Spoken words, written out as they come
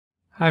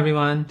Hi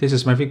everyone, this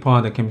is Maverick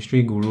Paul, the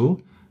chemistry guru.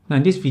 Now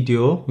in this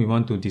video, we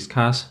want to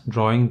discuss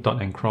drawing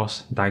dot and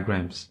cross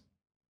diagrams.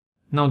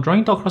 Now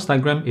drawing dot cross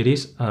diagram, it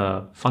is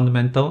a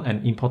fundamental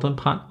and important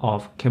part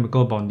of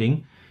chemical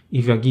bonding.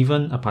 If you are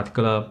given a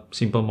particular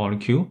simple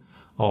molecule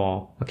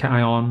or a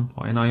cation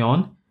or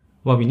anion,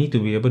 what we need to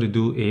be able to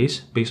do is,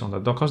 based on the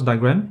dot cross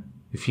diagram,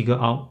 we figure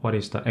out what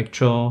is the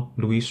actual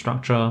Lewis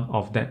structure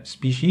of that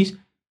species,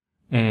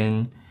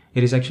 and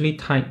it is actually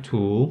tied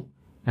to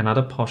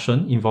another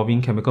portion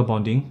involving chemical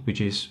bonding,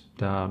 which is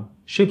the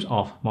shapes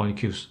of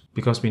molecules,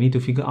 because we need to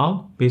figure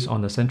out, based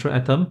on the central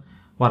atom,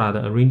 what are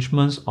the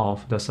arrangements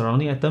of the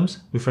surrounding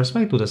atoms with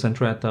respect to the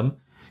central atom.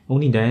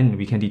 Only then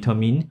we can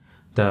determine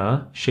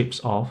the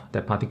shapes of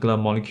that particular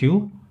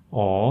molecule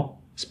or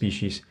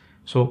species.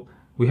 So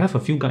we have a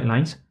few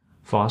guidelines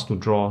for us to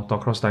draw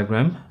dot cross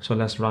diagram, so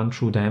let's run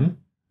through them.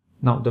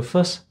 Now the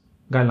first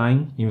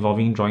guideline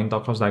involving drawing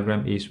dot cross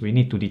diagram is we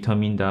need to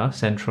determine the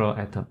central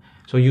atom.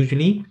 So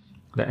usually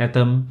the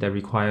atom that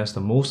requires the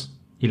most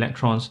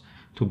electrons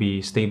to be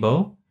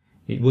stable,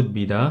 it would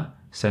be the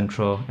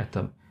central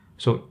atom.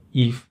 So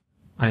if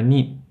I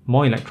need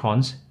more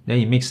electrons, then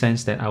it makes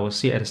sense that I will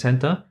sit at the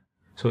center,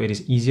 so it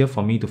is easier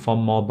for me to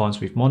form more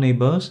bonds with more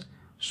neighbors.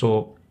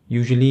 So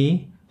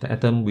usually the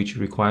atom which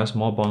requires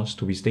more bonds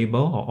to be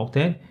stable or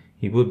octet,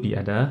 it would be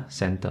at the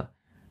center.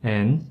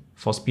 And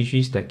for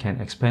species that can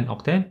expand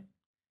octet,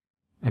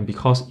 and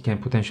because it can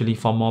potentially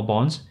form more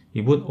bonds,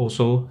 it would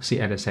also sit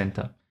at the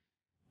center.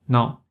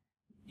 Now,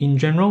 in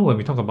general, when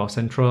we talk about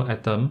central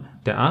atom,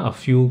 there are a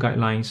few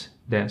guidelines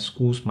that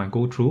schools might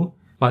go through,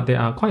 but there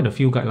are quite a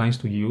few guidelines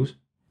to use,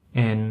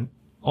 and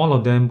all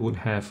of them would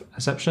have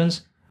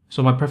exceptions.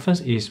 So my preference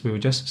is we will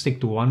just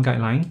stick to one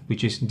guideline,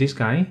 which is this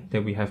guy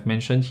that we have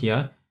mentioned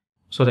here,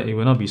 so that it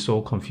will not be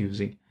so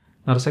confusing.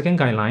 Now the second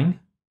guideline,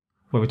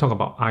 when we talk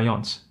about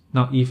ions.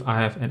 Now if I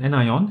have an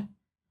anion,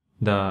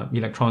 the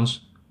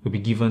electrons will be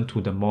given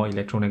to the more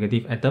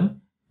electronegative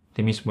atom.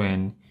 That means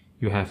when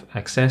you have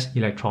excess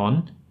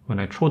electron, when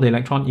I throw the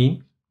electron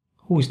in,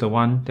 who is the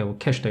one that will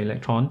catch the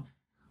electron?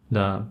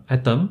 The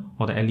atom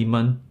or the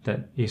element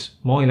that is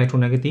more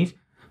electronegative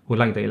would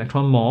like the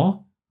electron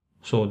more,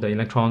 so the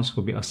electrons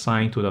will be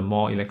assigned to the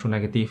more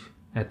electronegative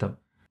atom.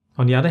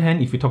 On the other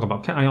hand, if we talk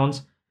about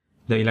cations,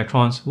 the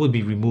electrons would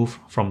be removed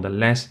from the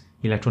less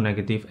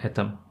electronegative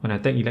atom. When I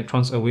take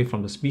electrons away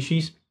from the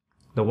species,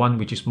 the one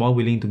which is more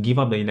willing to give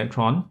up the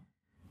electron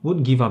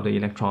would give up the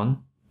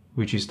electron,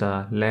 which is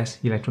the less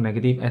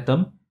electronegative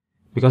atom,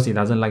 because it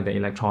doesn't like the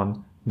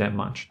electron that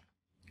much.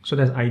 So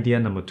that's idea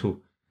number 2.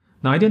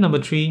 Now idea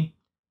number 3,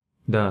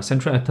 the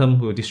central atom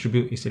will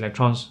distribute its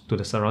electrons to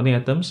the surrounding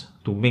atoms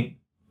to make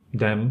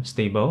them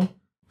stable.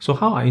 So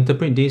how I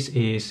interpret this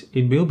is,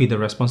 it will be the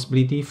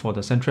responsibility for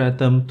the central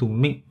atom to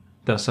make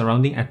the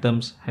surrounding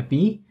atoms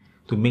happy,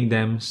 to make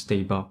them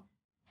stable.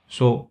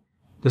 So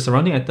the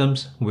surrounding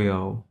atoms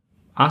will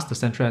ask the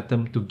central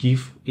atom to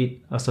give it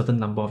a certain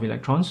number of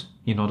electrons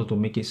in order to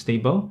make it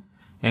stable,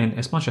 and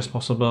as much as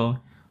possible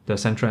the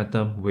central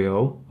atom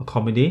will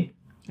accommodate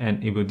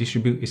and it will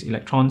distribute its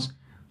electrons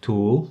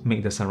to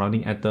make the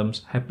surrounding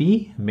atoms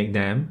happy, make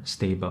them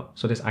stable.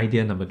 So that's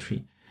idea number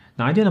 3.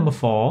 Now idea number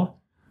 4,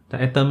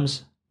 the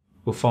atoms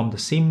will form the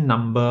same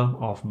number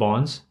of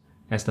bonds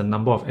as the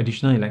number of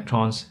additional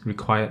electrons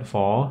required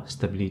for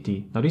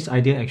stability. Now this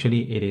idea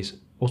actually, it is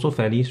also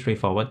fairly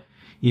straightforward.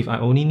 If I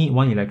only need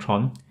one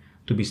electron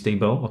to be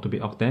stable or to be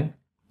octet,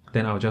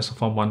 then I'll just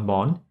form one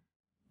bond.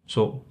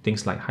 So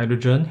things like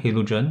hydrogen,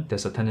 halogen,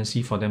 there's a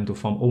tendency for them to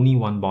form only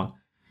one bond.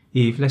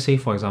 If, let's say,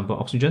 for example,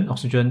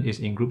 oxygen is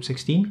in group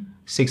 16,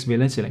 6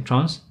 valence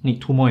electrons,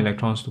 need 2 more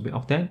electrons to be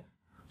octet.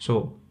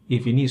 So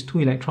if it needs 2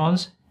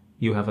 electrons,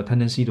 you have a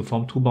tendency to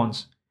form 2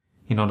 bonds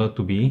in order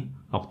to be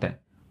octet.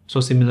 So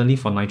similarly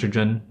for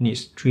nitrogen,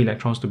 needs 3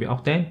 electrons to be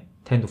octet,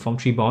 tend to form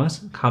 3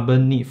 bonds.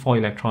 Carbon needs 4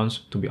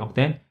 electrons to be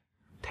octet,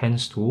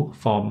 tends to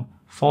form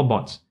 4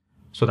 bonds.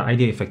 So the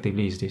idea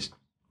effectively is this.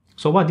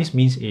 So what this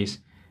means is,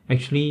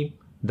 actually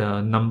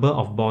the number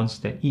of bonds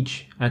that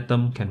each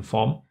atom can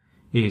form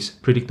is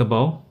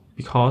predictable,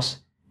 because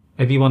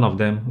every one of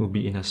them will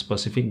be in a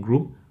specific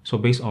group. So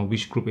based on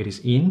which group it is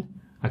in,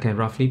 I can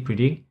roughly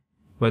predict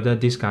whether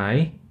this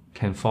guy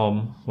can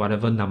form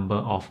whatever number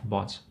of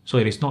bonds. So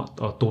it is not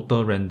a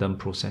total random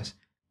process.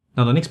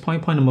 Now the next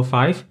point, point number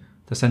 5,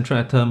 the central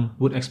atom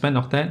would expand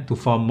octet to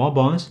form more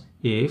bonds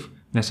if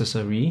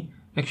necessary.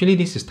 Actually,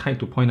 this is tied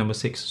to point number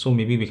 6, so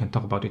maybe we can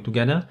talk about it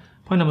together.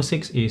 Point number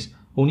 6 is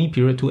only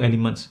period 2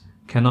 elements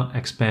cannot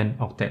expand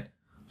octet.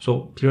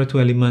 So period 2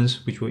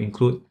 elements, which will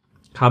include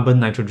carbon,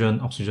 nitrogen,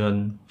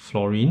 oxygen,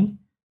 fluorine.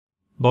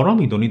 Boron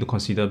we don't need to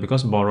consider,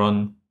 because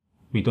boron,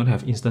 we don't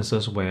have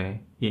instances where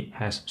it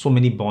has so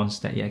many bonds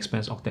that it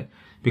expands octet,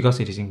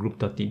 because it is in group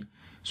 13.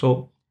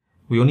 So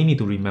we only need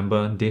to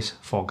remember these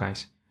 4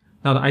 guys.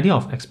 Now the idea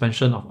of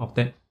expansion of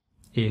octet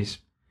is,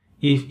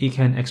 if it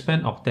can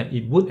expand octet,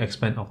 it would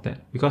expand octet,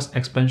 because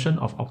expansion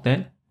of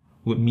octet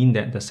would mean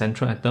that the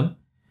central atom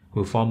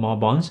will form more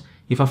bonds.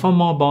 If I form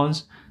more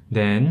bonds,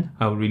 then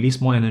I will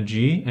release more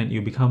energy and it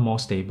will become more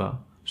stable.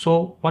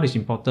 So what is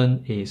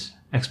important is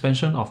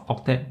expansion of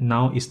octet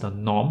now is the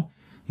norm.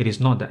 It is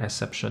not the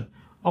exception.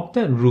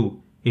 Octet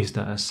rule is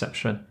the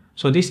exception.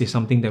 So this is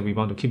something that we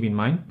want to keep in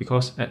mind,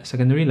 because at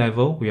secondary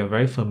level, we are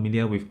very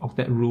familiar with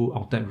octet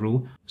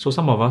rule. So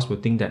some of us will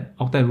think that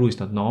octet rule is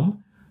the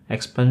norm.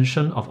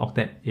 Expansion of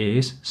octet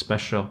is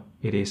special.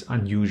 It is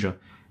unusual.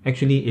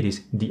 Actually, it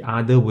is the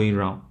other way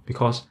around,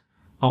 because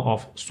out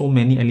of so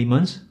many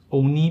elements,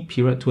 only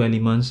period 2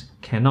 elements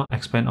cannot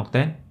expand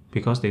octet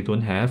because they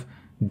don't have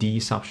D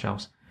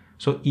subshells.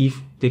 So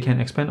if they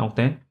can expand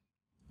octet,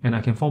 and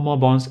I can form more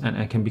bonds and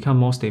I can become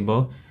more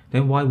stable,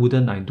 then why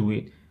wouldn't I do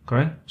it?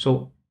 Correct?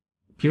 So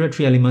period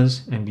 3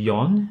 elements and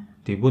beyond,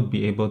 they would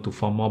be able to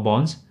form more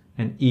bonds,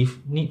 and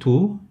if need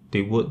to,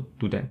 they would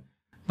do that.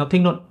 Now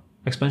take note,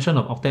 expansion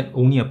of octet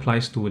only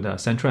applies to the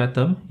central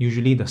atom.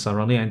 Usually the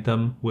surrounding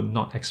atom would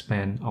not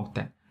expand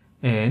octet.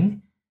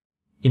 And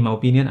in my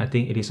opinion, I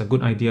think it is a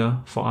good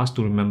idea for us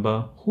to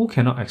remember who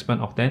cannot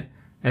expand octet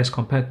as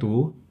compared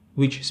to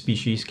which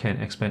species can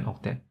expand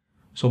octet.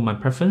 So my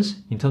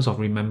preference in terms of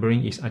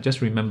remembering is I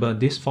just remember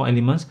these 4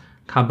 elements: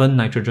 carbon,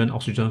 nitrogen,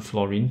 oxygen,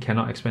 fluorine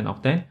cannot expand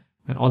octet,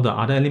 and all the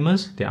other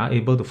elements, they are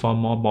able to form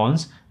more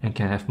bonds and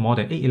can have more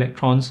than 8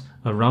 electrons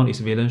around its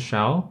valence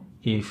shell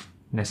if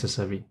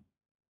necessary.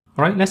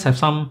 Alright, let's have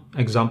some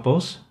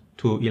examples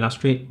to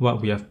illustrate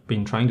what we have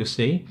been trying to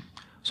say.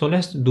 So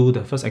let's do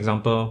the first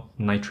example,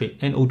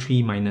 nitrate,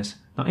 NO3 minus.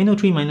 Now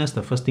NO3 minus,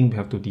 the first thing we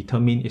have to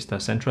determine is the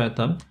central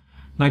atom.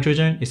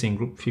 Nitrogen is in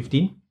group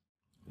 15,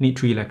 need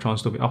 3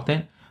 electrons to be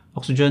octet.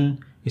 Oxygen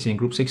is in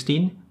group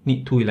 16,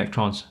 need 2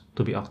 electrons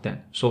to be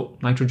octet. So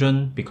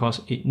nitrogen,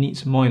 because it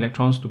needs more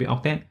electrons to be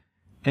octet,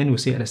 N will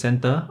sit at the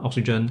center,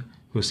 oxygen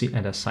will sit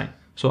at the side.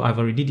 So I've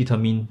already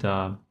determined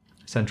the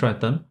central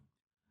atom.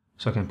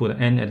 So I can put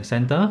an N at the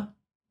center,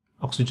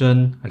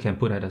 oxygen I can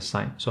put at the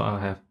side. So I'll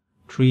have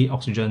 3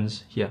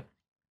 oxygens here.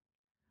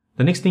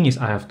 The next thing is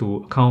I have to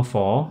account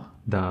for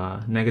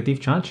the negative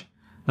charge.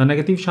 Now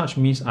negative charge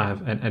means I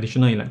have an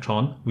additional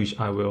electron which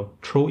I will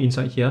throw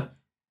inside here,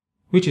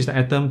 which is the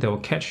atom that will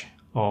catch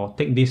or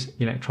take this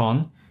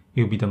electron.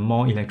 It will be the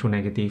more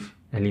electronegative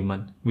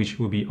element, which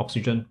will be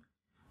oxygen.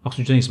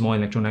 Oxygen is more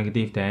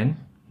electronegative than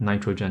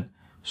nitrogen.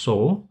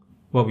 So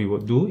what we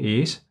would do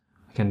is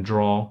I can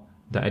draw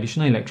the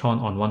additional electron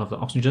on one of the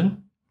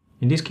oxygen.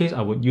 In this case,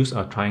 I would use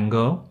a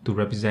triangle to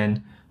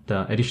represent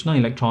the additional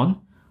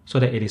electron so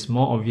that it is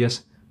more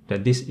obvious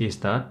that this is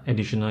the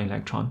additional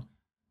electron.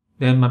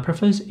 Then my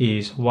preference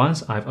is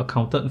once I've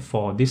accounted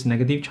for this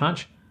negative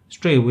charge,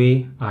 straight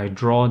away I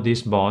draw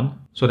this bond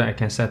so that I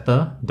can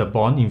settle the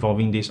bond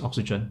involving this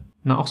oxygen.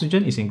 Now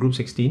oxygen is in group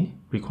 16,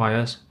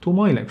 requires 2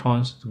 more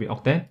electrons to be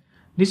octet.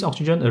 This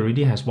oxygen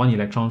already has 1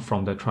 electron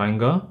from the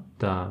triangle,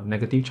 the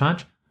negative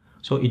charge.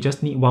 So it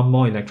just needs 1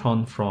 more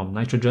electron from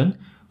nitrogen.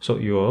 So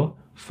it will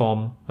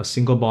form a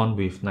single bond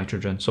with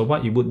nitrogen. So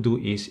what it would do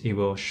is it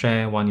will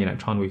share 1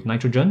 electron with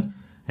nitrogen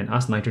and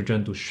ask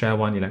nitrogen to share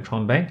 1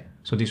 electron back.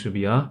 So this will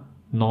be a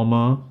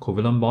normal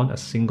covalent bond, a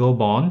single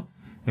bond.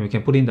 And we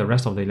can put in the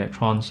rest of the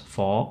electrons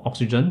for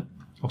oxygen.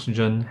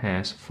 Oxygen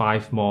has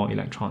 5 more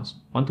electrons.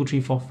 1, 2,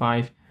 3, 4,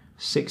 5,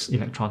 6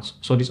 electrons.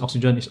 So this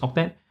oxygen is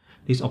octet.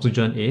 This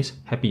oxygen is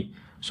happy.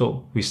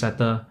 So we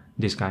settle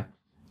this guy.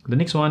 The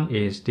next one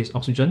is this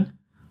oxygen.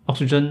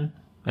 Oxygen,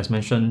 as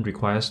mentioned,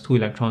 requires 2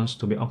 electrons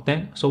to be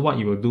octet. So what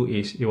it will do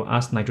is it will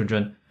ask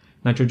nitrogen,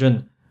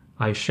 nitrogen,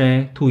 I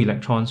share 2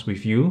 electrons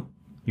with you.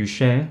 You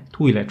share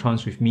 2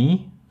 electrons with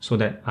me so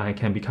that I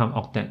can become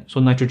octet. So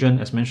nitrogen,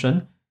 as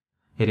mentioned,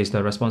 it is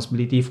the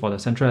responsibility for the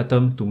central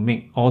atom to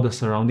make all the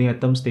surrounding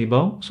atoms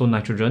stable. So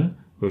nitrogen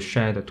will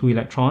share the 2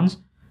 electrons,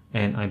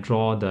 and I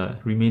draw the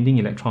remaining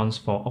electrons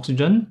for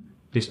oxygen.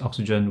 This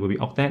oxygen will be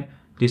octet.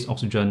 This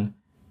oxygen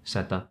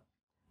settle.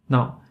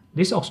 Now,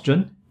 this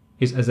oxygen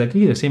is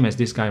exactly the same as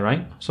this guy,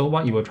 right? So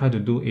what it will try to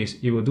do is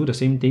it will do the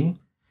same thing.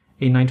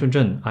 Hey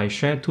nitrogen, I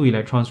share 2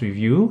 electrons with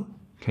you.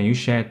 Can you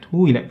share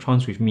 2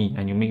 electrons with me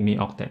and you make me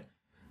octet?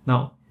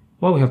 Now,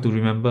 what we have to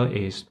remember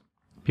is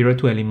period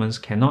 2 elements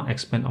cannot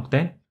expand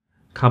octet.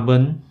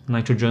 Carbon,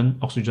 nitrogen,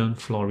 oxygen,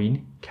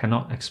 fluorine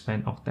cannot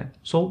expand octet.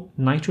 So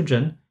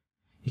nitrogen,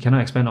 it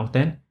cannot expand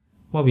octet.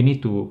 What we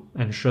need to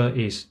ensure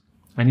is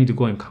I need to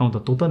go and count the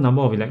total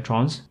number of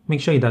electrons. Make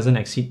sure it doesn't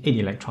exceed 8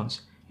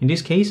 electrons. In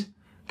this case,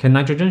 can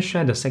nitrogen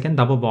share the second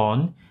double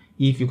bond?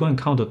 If you go and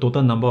count the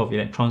total number of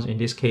electrons in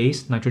this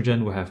case,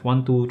 nitrogen will have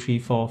 1, 2, 3,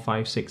 4,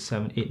 5, 6,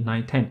 7, 8,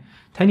 9, 10.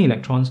 10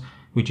 electrons,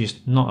 which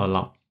is not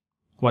allowed.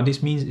 What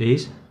this means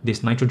is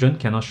this nitrogen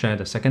cannot share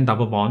the second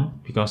double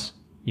bond because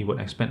it would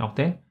expand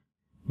octet,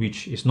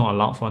 which is not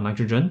allowed for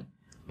nitrogen.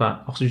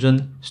 But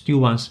oxygen still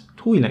wants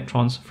 2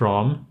 electrons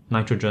from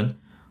nitrogen.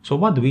 So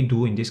what do we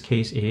do in this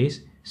case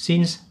is,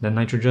 since the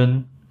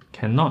nitrogen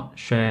cannot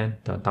share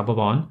the double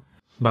bond,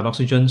 but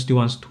oxygen still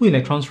wants 2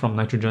 electrons from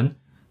nitrogen,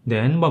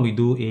 then what we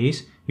do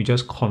is we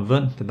just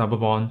convert the double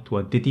bond to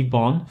a dative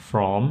bond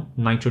from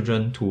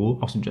nitrogen to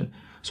oxygen.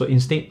 So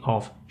instead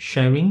of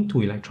sharing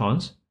 2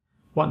 electrons,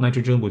 what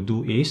nitrogen would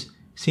do is,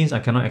 since I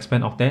cannot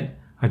expand octet,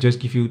 I just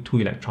give you 2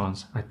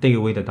 electrons. I take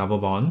away the double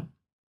bond.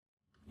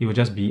 It will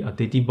just be a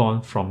dative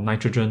bond from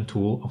nitrogen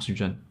to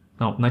oxygen.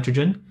 Now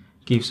nitrogen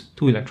gives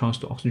 2 electrons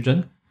to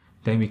oxygen.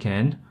 Then we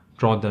can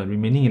draw the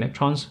remaining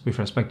electrons with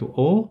respect to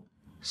O,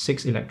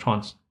 6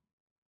 electrons.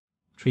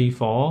 3,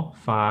 4,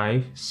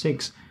 5,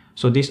 6.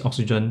 So this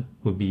oxygen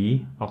will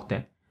be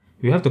octet.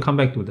 We have to come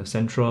back to the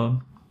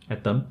central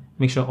atom,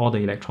 make sure all the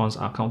electrons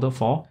are accounted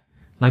for.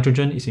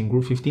 Nitrogen is in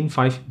group 15,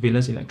 5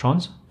 valence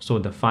electrons. So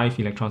the 5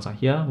 electrons are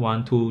here,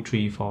 1, 2,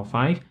 3, 4,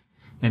 5.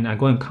 And I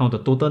go and count the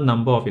total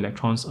number of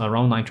electrons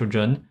around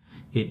nitrogen.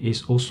 It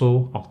is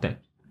also octet.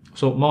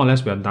 So more or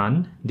less we are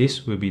done.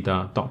 This will be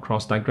the dot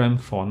cross diagram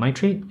for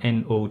nitrate,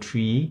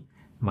 NO3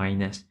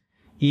 minus.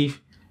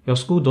 If your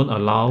school don't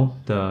allow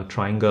the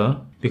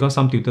triangle, because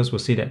some tutors will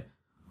say that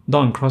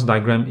dot and cross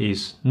diagram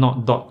is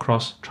not dot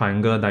cross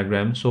triangle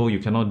diagram, so you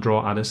cannot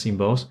draw other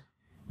symbols,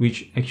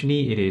 which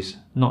actually it is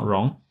not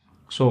wrong.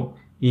 So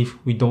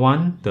if we don't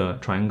want the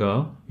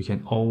triangle, we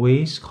can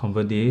always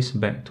convert this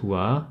back to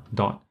a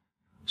dot.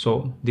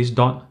 So this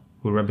dot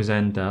will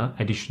represent the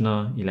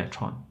additional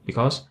electron,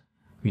 because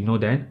we know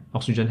that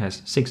oxygen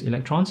has 6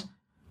 electrons.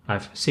 I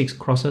have 6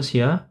 crosses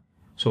here,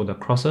 so the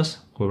crosses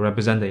will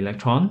represent the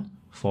electron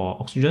for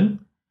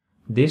oxygen.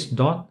 This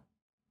dot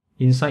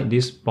inside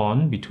this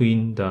bond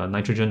between the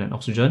nitrogen and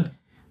oxygen,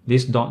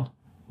 this dot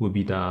will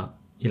be the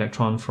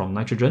electron from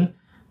nitrogen.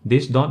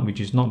 This dot, which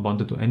is not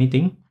bonded to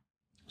anything,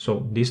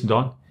 so this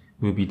dot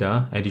will be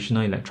the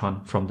additional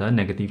electron from the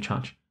negative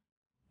charge.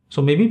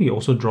 So maybe we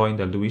also draw in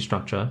the Lewis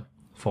structure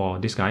for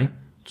this guy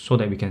so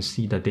that we can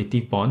see the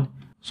dative bond.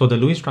 So the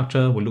Lewis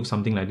structure will look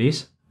something like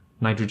this.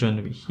 Nitrogen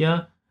will be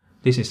here.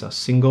 This is a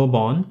single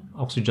bond,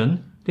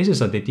 oxygen. This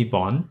is a dative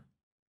bond.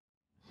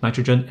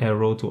 Nitrogen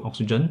arrow to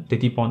oxygen,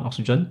 dative bond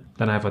oxygen.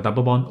 Then I have a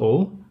double bond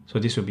O. So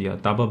this will be a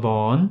double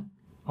bond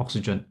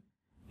oxygen.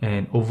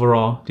 And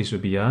overall, this will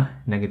be a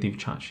negative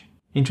charge.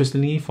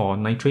 Interestingly, for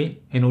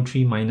nitrate,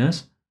 NO3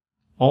 minus,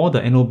 all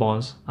the NO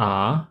bonds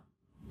are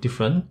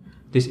different.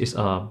 This is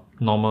a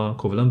normal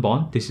covalent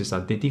bond. This is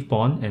a dative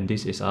bond. And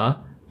this is a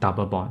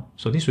double bond.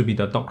 So this will be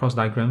the dot cross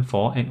diagram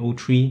for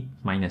NO3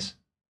 minus.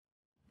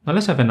 Now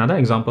let's have another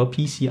example,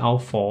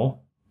 PCl4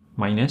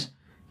 minus.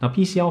 Now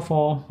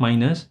PCl4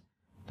 minus,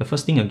 the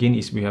first thing again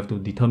is we have to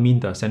determine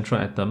the central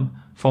atom.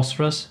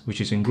 Phosphorus, which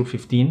is in group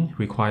 15,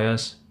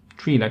 requires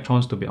 3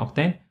 electrons to be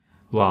octet,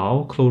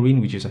 while chlorine,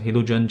 which is a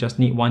halogen, just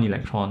need 1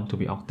 electron to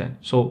be octet.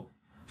 So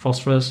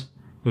phosphorus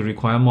will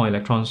require more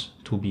electrons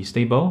to be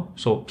stable.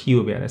 So P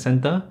will be at the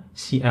center,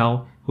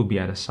 Cl will be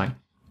at the side.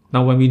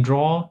 Now when we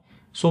draw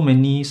so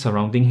many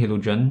surrounding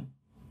halogen,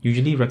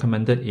 usually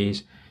recommended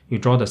is you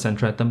draw the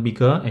central atom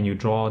bigger and you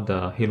draw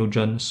the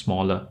halogen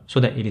smaller so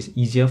that it is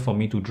easier for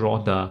me to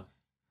draw the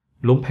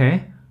lone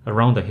pair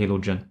around the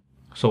halogen.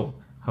 So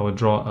I will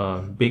draw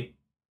a big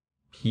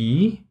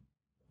P,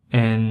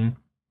 and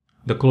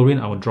the chlorine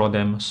I will draw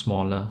them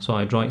smaller. So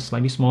I draw it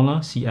slightly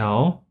smaller,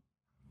 Cl,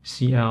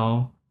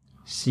 Cl,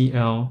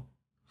 Cl,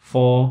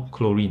 for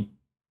chlorine.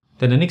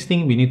 Then the next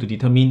thing we need to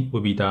determine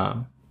will be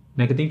the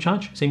negative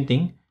charge, same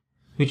thing.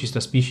 Which is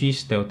the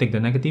species that will take the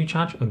negative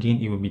charge.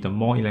 Again, it will be the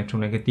more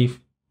electronegative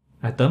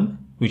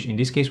atom, which in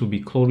this case will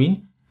be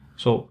chlorine.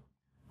 So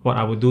what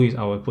I will do is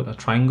I will put a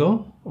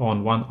triangle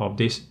on one of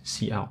this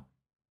Cl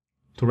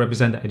to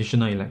represent the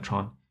additional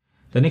electron.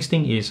 The next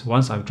thing is,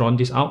 once I've drawn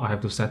this out, I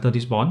have to settle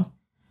this bond.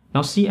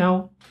 Now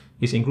Cl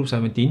is in group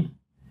 17.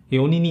 It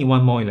only needs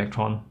 1 more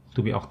electron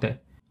to be octet.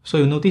 So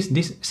you'll notice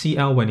this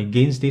Cl, when it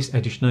gains this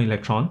additional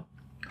electron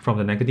from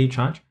the negative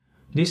charge,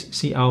 this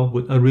Cl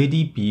would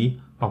already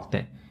be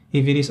octet.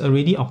 If it is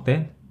already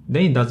octet,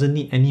 then it doesn't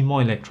need any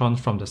more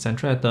electrons from the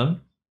central atom.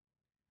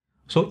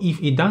 So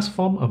if it does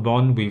form a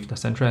bond with the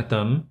central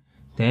atom,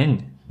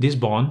 then this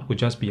bond would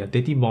just be a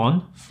dative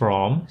bond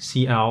from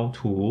Cl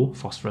to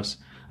phosphorus.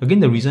 Again,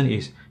 the reason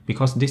is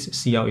because this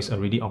Cl is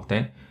already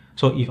octet.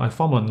 So if I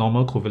form a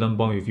normal covalent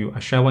bond with you, I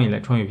share 1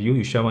 electron with you,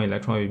 you share 1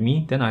 electron with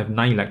me, then I have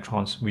 9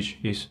 electrons, which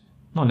is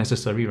not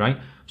necessary, right?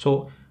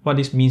 So what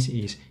this means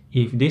is,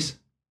 if this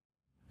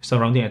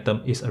surrounding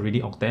atom is already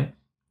octet,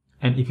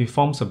 and if it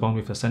forms a bond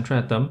with the central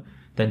atom,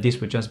 then this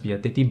would just be a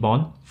dative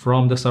bond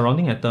from the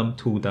surrounding atom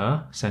to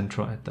the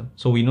central atom.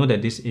 So we know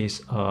that this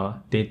is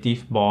a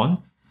dative bond.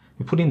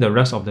 We put in the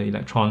rest of the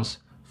electrons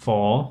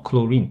for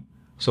chlorine.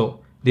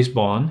 So this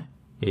bond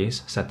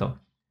is settled.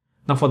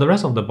 Now for the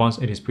rest of the bonds,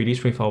 it is pretty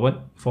straightforward.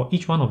 For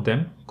each one of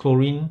them,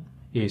 chlorine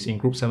is in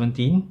group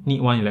 17,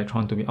 need 1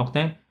 electron to be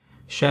octet,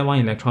 share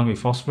 1 electron with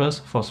phosphorus,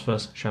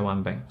 phosphorus share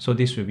 1 back. So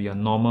this will be a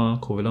normal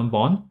covalent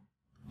bond.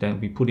 Then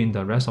we put in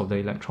the rest of the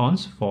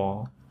electrons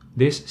for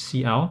this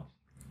Cl.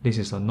 This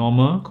is a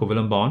normal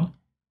covalent bond.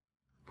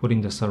 Put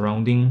in the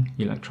surrounding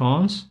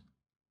electrons.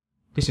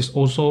 This is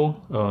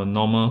also a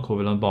normal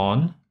covalent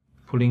bond.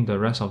 Putting the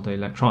rest of the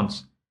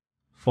electrons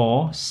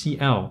for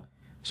Cl.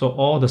 So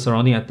all the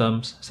surrounding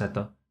atoms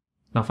settle.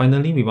 Now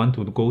finally, we want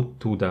to go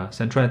to the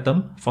central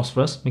atom,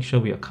 phosphorus. Make sure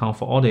we account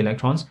for all the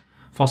electrons.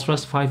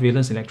 Phosphorus, 5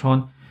 valence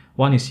electron.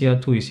 1 is here,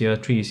 2 is here,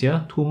 3 is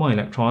here. 2 more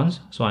electrons.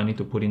 So I need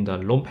to put in the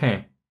lone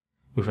pair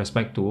with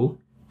respect to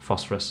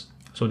phosphorus.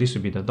 So this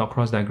will be the dot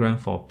cross diagram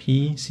for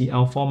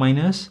PCl4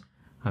 minus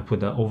I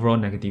put the overall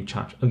negative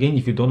charge. Again,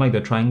 if you don't like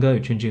the triangle, you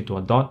change it to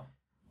a dot,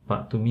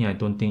 but to me, I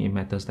don't think it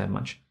matters that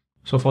much.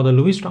 So for the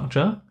Lewis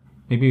structure,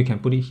 maybe we can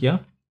put it here,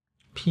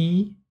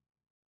 P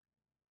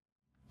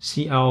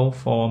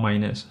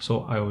Cl4-.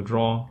 So I will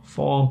draw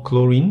 4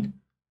 chlorine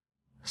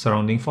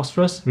surrounding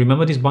phosphorus.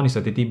 Remember, this bond is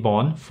a dative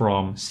bond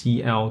from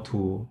Cl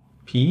to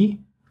P.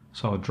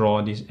 So I'll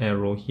draw this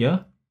arrow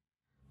here.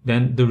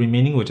 Then the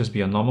remaining will just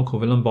be a normal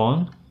covalent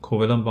bond,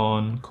 covalent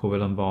bond,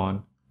 covalent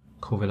bond,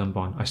 covalent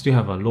bond. I still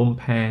have a lone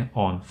pair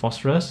on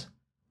phosphorus.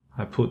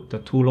 I put the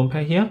 2 lone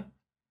pair here.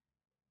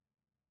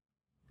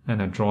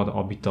 And I draw the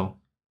orbital.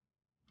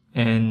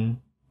 And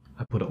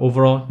I put the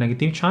overall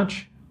negative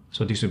charge.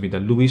 So this will be the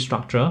Lewis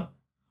structure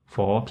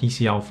for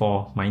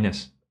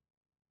PCl4-.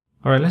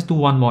 Alright, let's do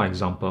one more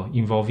example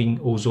involving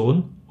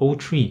ozone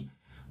O3.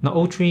 Now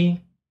O3,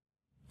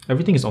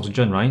 everything is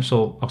oxygen, right?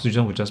 So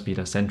oxygen will just be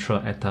the central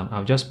atom.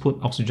 I'll just put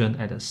oxygen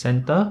at the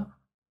center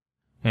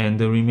and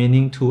the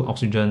remaining 2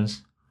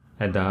 oxygens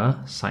at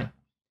the side.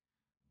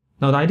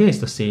 Now the idea is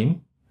the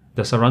same.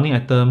 The surrounding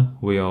atom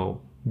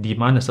will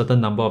demand a certain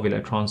number of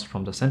electrons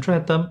from the central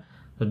atom.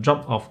 The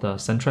job of the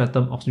central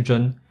atom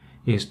oxygen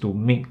is to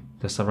make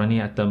the surrounding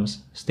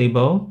atoms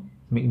stable,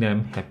 make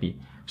them happy.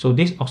 So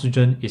this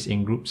oxygen is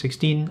in group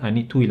 16. I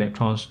need 2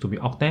 electrons to be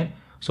octet.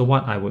 So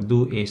what I would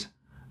do is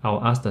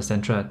I'll ask the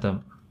central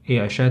atom, hey,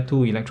 I share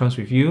 2 electrons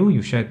with you,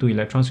 you share 2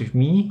 electrons with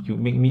me, you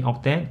make me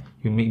octet,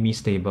 you make me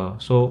stable.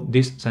 So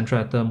this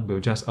central atom will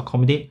just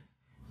accommodate,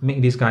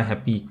 make this guy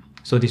happy.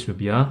 So this will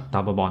be a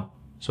double bond.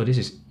 So this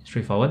is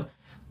straightforward.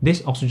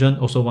 This oxygen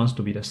also wants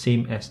to be the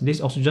same as this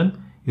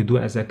oxygen. You do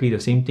exactly the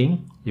same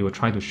thing. You will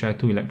try to share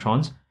 2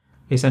 electrons.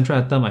 Hey, central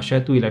atom, I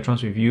share 2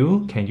 electrons with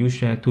you. Can you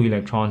share 2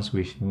 electrons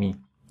with me?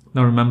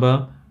 Now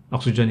remember,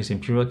 oxygen is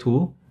in period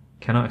 2,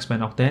 cannot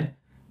expand octet.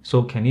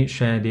 So can it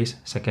share this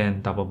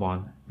second double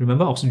bond?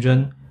 Remember,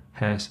 oxygen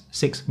has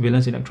 6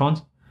 valence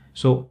electrons.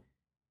 So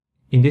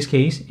in this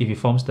case, if it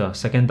forms the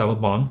second double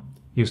bond,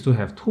 you still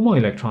have 2 more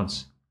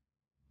electrons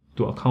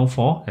to account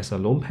for as a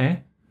lone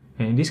pair.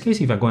 And in this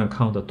case, if I go and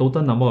count the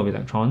total number of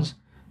electrons,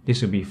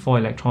 this will be 4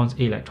 electrons,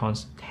 8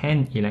 electrons,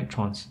 10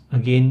 electrons.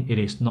 Again, it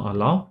is not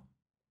allowed.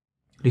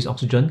 This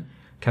oxygen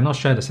cannot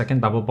share the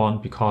second double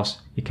bond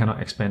because it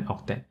cannot expand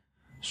octet.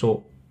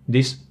 So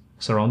this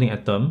surrounding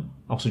atom,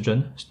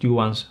 oxygen, still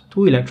wants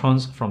 2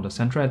 electrons from the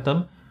central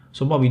atom.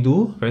 So what we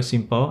do, very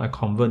simple, I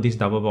convert this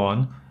double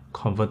bond,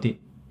 convert it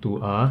to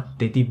a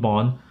dative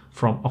bond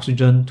from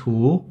oxygen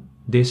to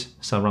this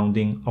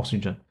surrounding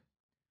oxygen.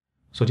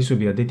 So this will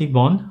be a dative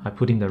bond. I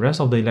put in the rest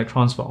of the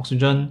electrons for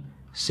oxygen,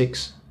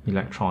 6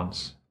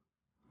 electrons.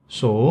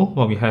 So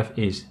what we have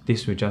is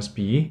this will just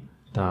be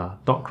the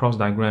dot cross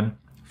diagram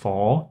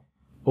for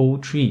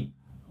O3,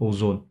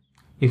 ozone.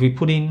 If we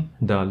put in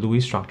the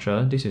Lewis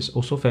structure, this is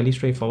also fairly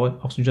straightforward.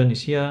 Oxygen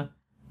is here,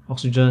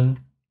 oxygen,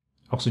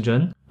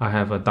 oxygen. I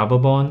have a double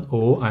bond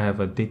O, I have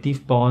a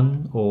dative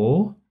bond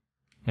O,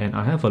 and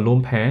I have a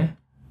lone pair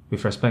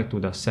with respect to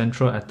the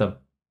central atom.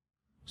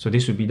 So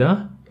this would be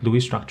the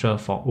Lewis structure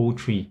for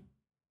O3.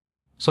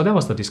 So that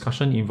was the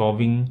discussion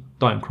involving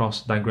dot and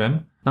cross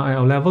diagram. Now at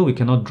our level, we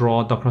cannot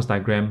draw dot cross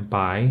diagram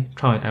by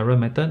trial and error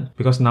method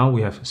because now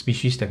we have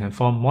species that can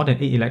form more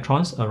than 8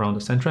 electrons around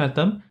the central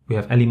atom. We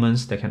have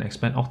elements that can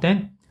expand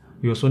octet.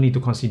 We also need to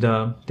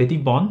consider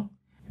dative bond.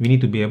 We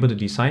need to be able to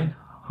decide,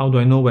 how do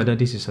I know whether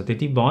this is a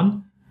dative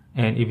bond?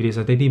 And if it is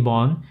a dative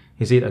bond,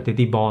 is it a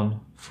dative bond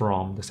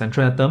from the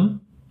central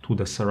atom to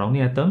the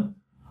surrounding atom?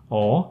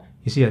 Or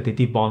is it a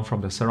dative bond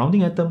from the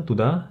surrounding atom to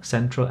the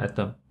central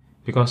atom?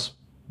 Because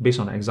based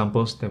on the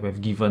examples that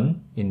we've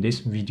given in this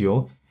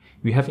video,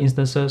 we have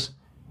instances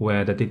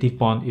where the dative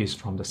bond is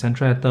from the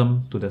central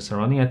atom to the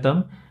surrounding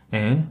atom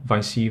and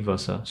vice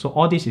versa. So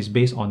all this is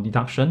based on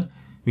deduction.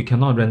 We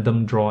cannot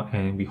random draw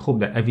and we hope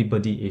that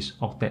everybody is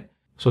octet.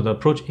 So the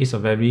approach is a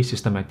very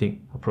systematic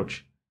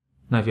approach.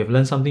 Now if you have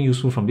learned something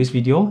useful from this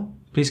video,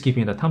 please give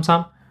me the thumbs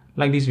up,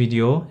 like this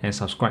video and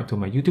subscribe to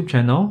my YouTube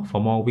channel for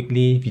more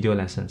weekly video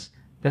lessons.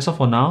 That's all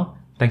for now.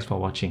 Thanks for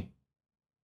watching.